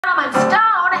gentlemen,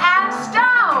 Stone and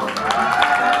Stone.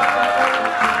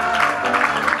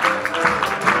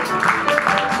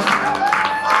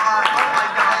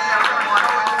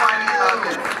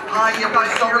 Hi,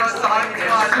 we're so excited.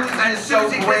 And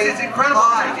Susie, this is incredible.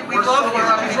 Hi, We love you.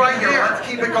 She's right here. Let's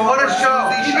keep it going. What a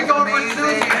show. Keep it going for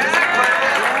Susie.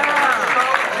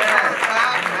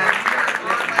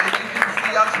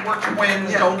 We're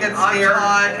twins, don't get scared.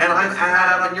 And I'm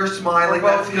Adam, and you're smiling. We're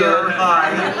both That's good. here.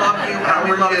 Hi. We love you. And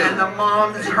we love you. And the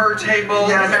mom is her table.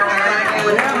 Yes, Thank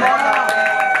you. thank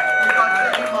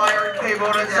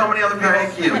And so many other people.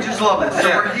 Thank you. We just love it. So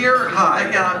we're here. Hi.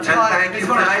 Again, I'm And Todd. thank you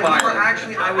for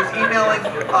I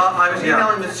was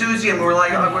emailing with Susie, and we were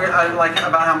like,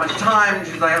 about how much time.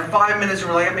 She's like, 5 minutes. And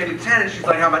we're like, maybe 10. And she's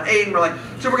like, how about 8? And we're like,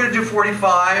 so we're gonna do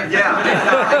 45. Yeah,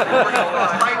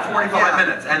 exactly. Right, 45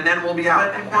 minutes, and then we'll be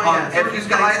out. If you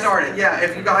guys started,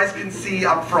 if you guys can see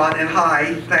up front, and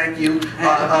hi, thank you.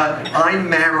 I'm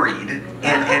married,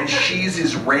 and she's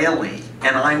Israeli.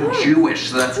 And I'm Jewish,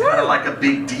 so that's kind of like a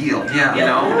big deal, you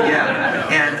know? Yeah.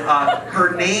 And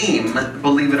her name,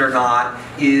 believe it or not,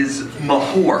 is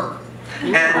Mahor.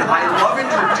 And I love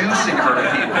introducing her to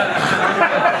people.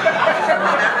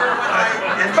 Remember when I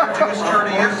introduced her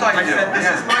to you? I said, this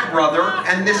is my brother,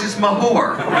 and this is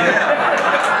Mahor. And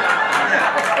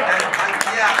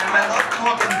I love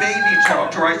talking baby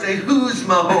talk to her. I say, who's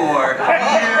Mahor?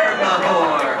 Here,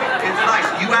 Mahor. It's nice.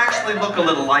 You actually look a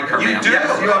little like her, ma'am. You do.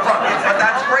 Yes, you are. But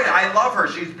that's great. I love her.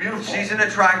 She's beautiful. She's an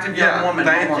attractive young woman.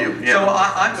 Thank you. Yeah. So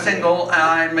I'm single.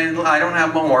 I mean, I don't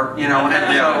have more, you know. And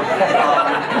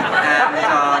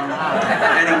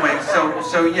anyway,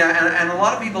 and a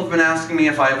lot of people have been asking me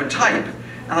if I have a type,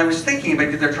 and I was thinking about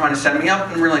it. They're trying to set me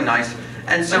up, and really nice.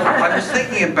 And so I was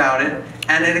thinking about it,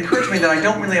 and it occurred to me that I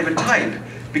don't really have a type,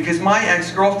 because my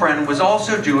ex-girlfriend was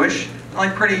also Jewish,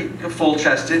 like pretty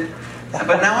full-chested.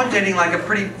 But now I'm dating like a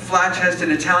pretty flat-chested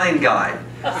Italian guy.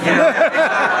 You know, I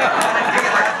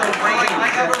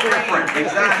have a range.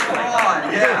 Exactly.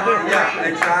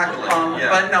 Exactly.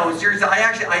 But no, seriously,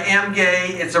 I am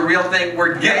gay. It's a real thing.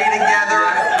 We're gay together.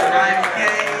 I'm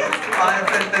gay.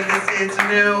 It's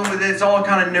new. It's all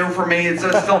kind of new for me. It's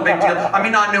still a big deal. I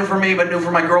mean, not new for me, but new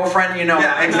for my girlfriend. You know.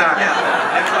 Yeah, exactly.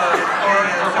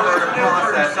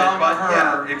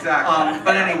 Exactly.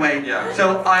 But anyway,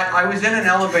 so I was in an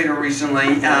elevator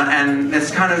recently, and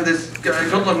this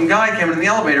good-looking guy came in the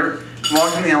elevator,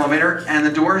 walked in the elevator, and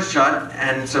the door is shut,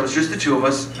 and so it was just the two of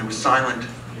us, and it was silent.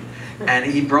 And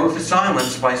he broke the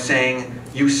silence by saying,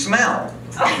 "You smell."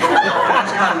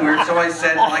 That's kind of weird, so I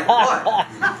said, like, what?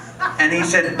 And he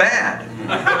said, "Bad." So,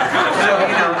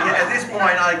 you know, at this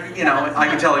point, I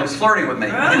could tell he was flirting with me,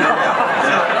 you know?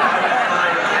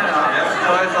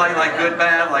 So it's like good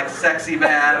bad, like sexy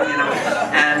bad, you know.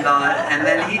 And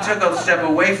then he took a step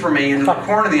away from me into the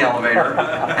corner of the elevator,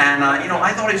 and you know,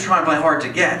 I thought he was trying to play hard to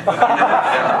get, you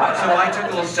know. So I took a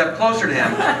little step closer to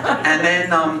him, and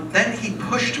then he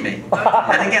pushed me.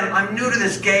 And again, I'm new to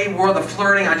this gay world of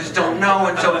flirting. I just don't know,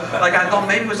 and so like I thought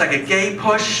maybe it was like a gay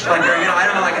push, like, or, you know, I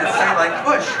don't know, like I say like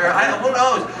push, or who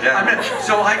knows.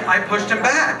 So I pushed him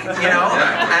back, you know,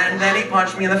 and then he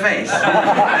punched me in the face.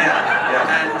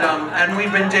 And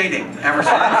we've been dating ever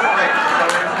since. Great. So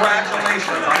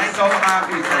congratulations. I'm so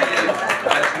happy for you.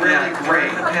 That's really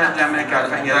great. The pandemic,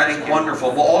 that's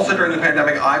wonderful. Well, also during the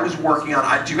pandemic, I was working on,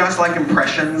 do you guys like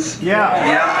impressions? Yeah.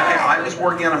 Yeah, okay, I was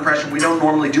working on impression. We don't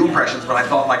normally do impressions, but I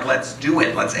thought, like, let's do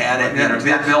it. Let's add it, you know, to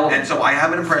that. And so I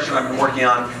have an impression I've been working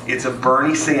on. It's of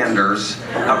Bernie Sanders,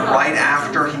 right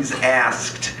after he's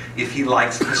asked if he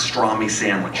likes pastrami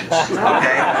sandwiches,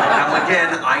 okay? Now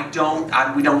again,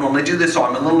 we don't normally do this, so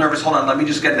I'm a little nervous. Hold on, let me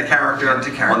just get into character.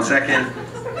 1 second.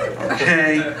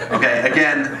 Okay,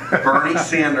 again, Bernie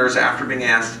Sanders after being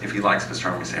asked if he likes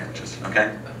pastrami sandwiches,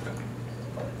 okay?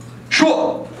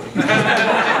 Sure! Thank you.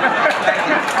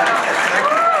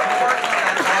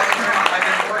 I've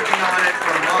been working on it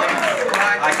for months.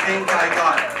 I think I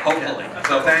got it, hopefully.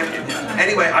 So thank you.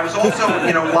 Anyway, I was also,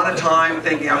 you know, a lot of time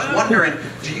thinking, I was wondering,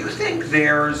 do you think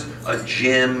there's a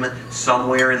gym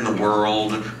somewhere in the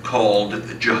world called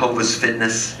Jehovah's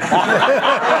Fitness? Do you think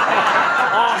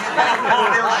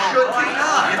there should be?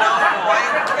 You know, right?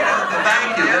 You know,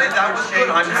 thank you. That was good.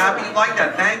 I'm happy you like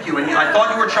that. Thank you. And I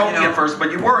thought you were choking at first,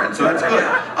 but you weren't, so that's good.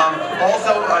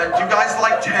 Also, do you guys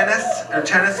like tennis? Are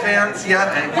tennis fans? Yeah?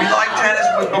 We like tennis.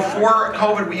 Before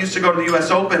COVID, we used to go to the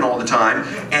US Open all the time,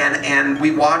 and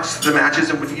we watched the matches,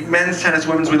 and with men's tennis,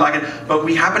 women's, we like it, but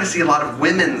we happen to see a lot of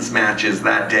women's matches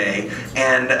that day,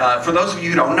 and for those of you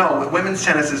who don't know, women's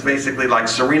tennis is basically like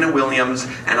Serena Williams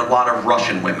and a lot of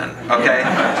Russian women, okay?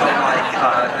 So like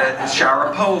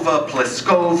Sharapova,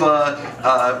 Pliskova,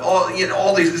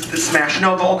 all these Smash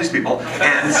Nova, all these people,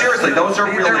 and seriously, those are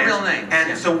real names.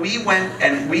 And so we went,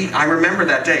 and I remember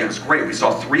that day. It was great. We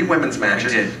saw 3 women's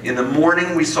matches. In the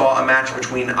morning, we saw a match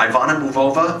between Ivana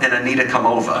Muvova and Anita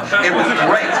Kamova. It was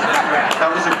great.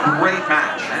 That was a great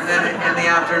match. And then in the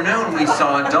afternoon, we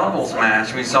saw a doubles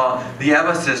match. We saw the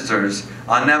Eva sisters,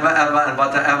 Neva Eva and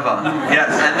Vata Eva. Yes.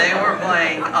 And they were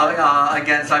playing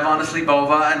against Ivana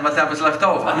Slibova and Whatever's Left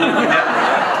Over. Yeah,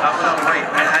 that was great.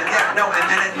 And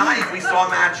then at night we saw a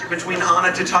match between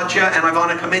Anna Tatacha and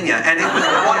Ivana Kaminya, and it was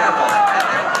wonderful.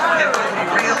 It was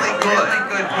really good.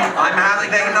 I'm happy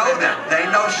they know them. They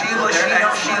know she loves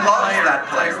that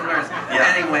place.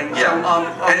 Yeah. Anyway, yeah. So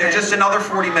okay. And just another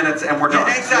 40 minutes and we're done.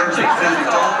 Yeah, exactly.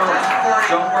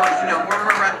 Don't worry. Don't worry.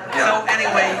 So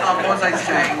anyway, what was I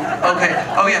saying? Okay.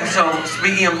 Oh yeah. So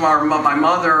speaking of our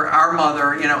mother,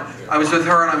 I was with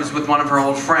her and I was with one of her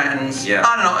old friends. Yeah.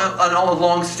 I don't know, an old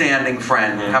long-standing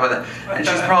friend. How about that? And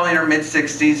she's probably in her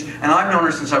mid-60s, and I've known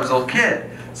her since I was a little kid.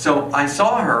 So I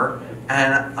saw her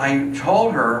and I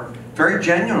told her very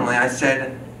genuinely. I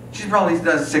said, she's probably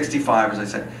 65, as I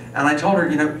said, and I told her,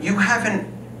 you haven't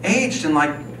aged in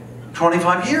like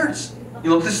 25 years. You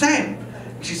look the same.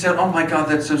 She said, oh my God,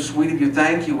 that's so sweet of you,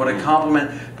 thank you, what a compliment.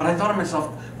 But I thought to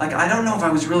myself, like, I don't know if I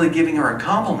was really giving her a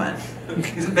compliment.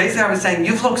 Basically, I was saying,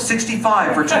 you've looked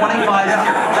 65 for 25 years.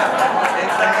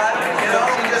 Exactly.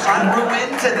 She just grew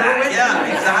into that.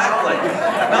 Yeah, exactly.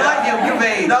 Not like you've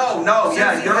aged. No,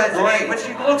 yeah, you're great. But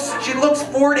she looks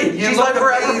 40. She's like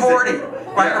forever 40.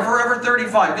 Right, or forever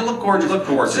 35. You look gorgeous. You look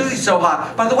gorgeous. Susie's so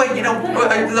hot. By the way,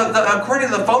 according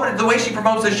to the photo, the way she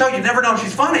promotes the show, you never know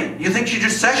she's funny. You think she's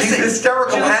just sexy. She's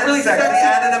hysterical she looks and really sexy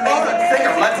and an amazing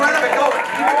singer. Let's keep it going.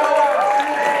 Keep it going.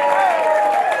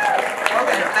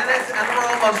 Okay, and we're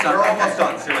almost done. We're almost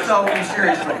done.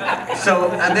 Seriously.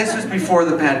 So, and this was before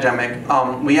the pandemic.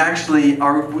 We actually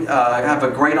have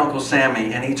a great Uncle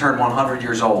Sammy, and he turned 100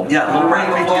 years old. Yeah, little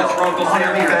round of applause for Uncle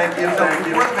Sammy. Thank you. So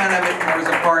before the pandemic, there was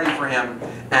a party for him,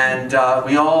 and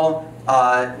we all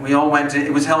went to.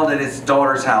 It was held at his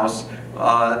daughter's house.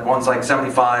 One's like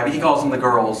 75. He calls them the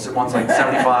girls. One's like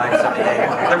 75, 78.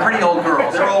 They're pretty old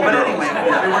girls. They're old But girls. anyway, we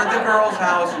were at the girls'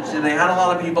 house, and they had a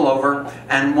lot of people over.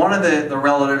 And one of the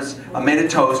relatives made a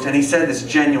toast, and he said this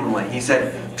genuinely. He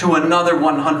said, "To another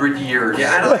 100 years."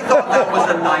 Yeah, and I thought that was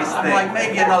a nice thing. Like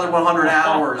maybe another 100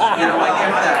 hours. Like if that.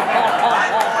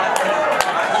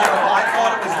 I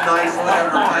thought it was nice.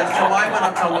 Whatever. So I went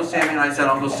up to Uncle Sammy and I said,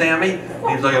 Uncle Sammy,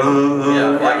 he was like,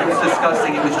 like it was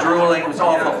disgusting, it was drooling, it was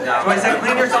awful. So I said,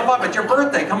 clean yourself up, it's your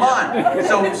birthday, come on.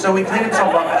 So he cleaned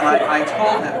himself up and I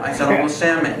told him, I said, Uncle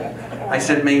Sammy, I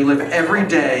said, may you live every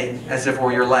day as if it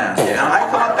were your last. And I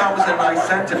thought that was a nice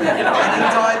sentiment. And he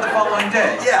died the following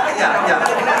day. Yeah. A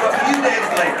few days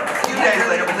later,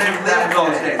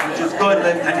 those days, which is good.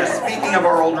 And just speaking of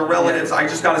our older relatives, I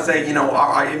just got to say,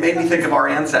 it made me think of our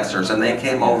ancestors, and they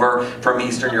came over from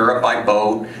Eastern Europe by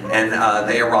boat, and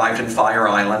they arrived in Fire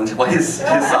Island. Well, his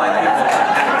side.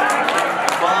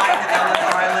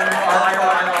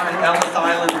 Ellis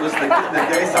Island was the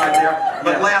gay side there.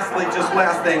 But lastly,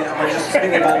 last thing, just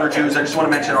speaking of older Jews, I just want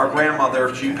to mention our grandmother.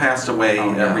 She passed away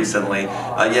recently.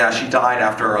 She died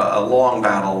after a long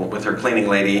battle with her cleaning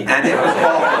lady, and it was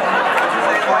awful.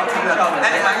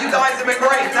 And you guys have been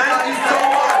great. Thank you so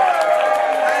much.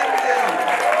 Thank you.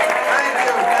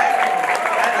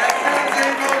 And thank you,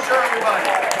 Mosher,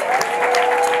 everybody.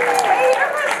 Hey,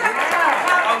 here for a second.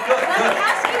 Oh, good. Let me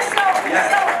ask you,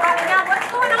 now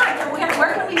what's going on?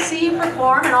 Where can we see you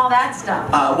perform and all that stuff?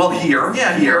 Well, here.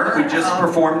 We just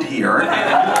performed here. And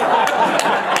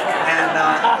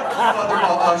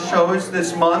other shows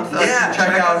this month.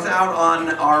 Check us out on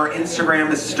our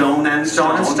Instagram is Stone and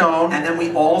Stone. And then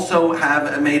we also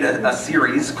have made a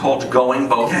series called Going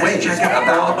Both Ways. Check out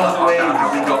about how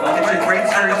we go both ways. It's a great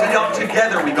series.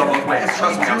 Together we go both ways.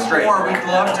 Trust me, I'm straight. More, we'd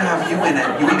love to have you in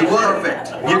it. You would be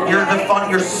perfect. You're the fun.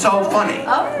 You're so funny.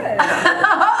 Oh.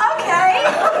 Okay.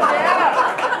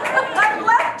 I'd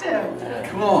love to.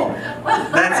 Cool.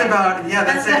 That's about,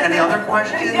 that's it. Any other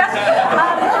questions?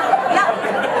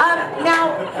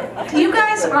 Now, you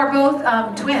guys are both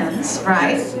twins,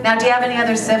 right? Yes. Now, do you have any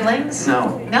other siblings?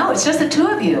 No. No, it's just the two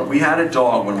of you. We had a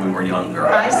dog when we were younger.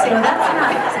 I see. Well, that's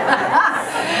nice.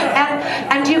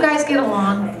 and do you guys get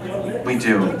along? We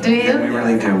do. Do you? We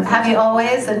really do. Have you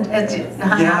always hung out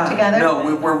together?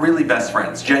 No, we're really best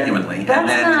friends, genuinely. That's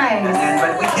nice.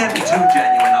 But we can't be too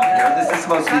genuine up here. This is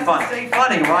supposed to be fun. Stay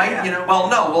funny, right? Well,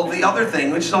 the other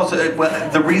thing, which is also,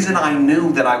 the reason I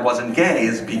knew that I wasn't gay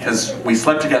is because we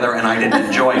slept together and I didn't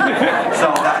enjoy it.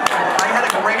 So I had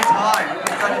a great time.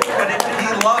 He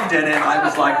loved didn't, I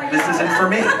was like, this isn't for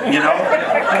me, you know?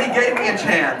 But he gave me a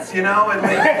chance, you know? And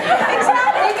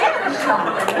Exactly, you gave it a shot.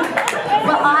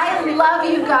 Well, I love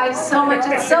you guys so much.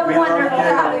 It's so wonderful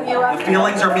having you up the here.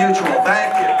 feelings are mutual.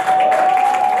 Thank you.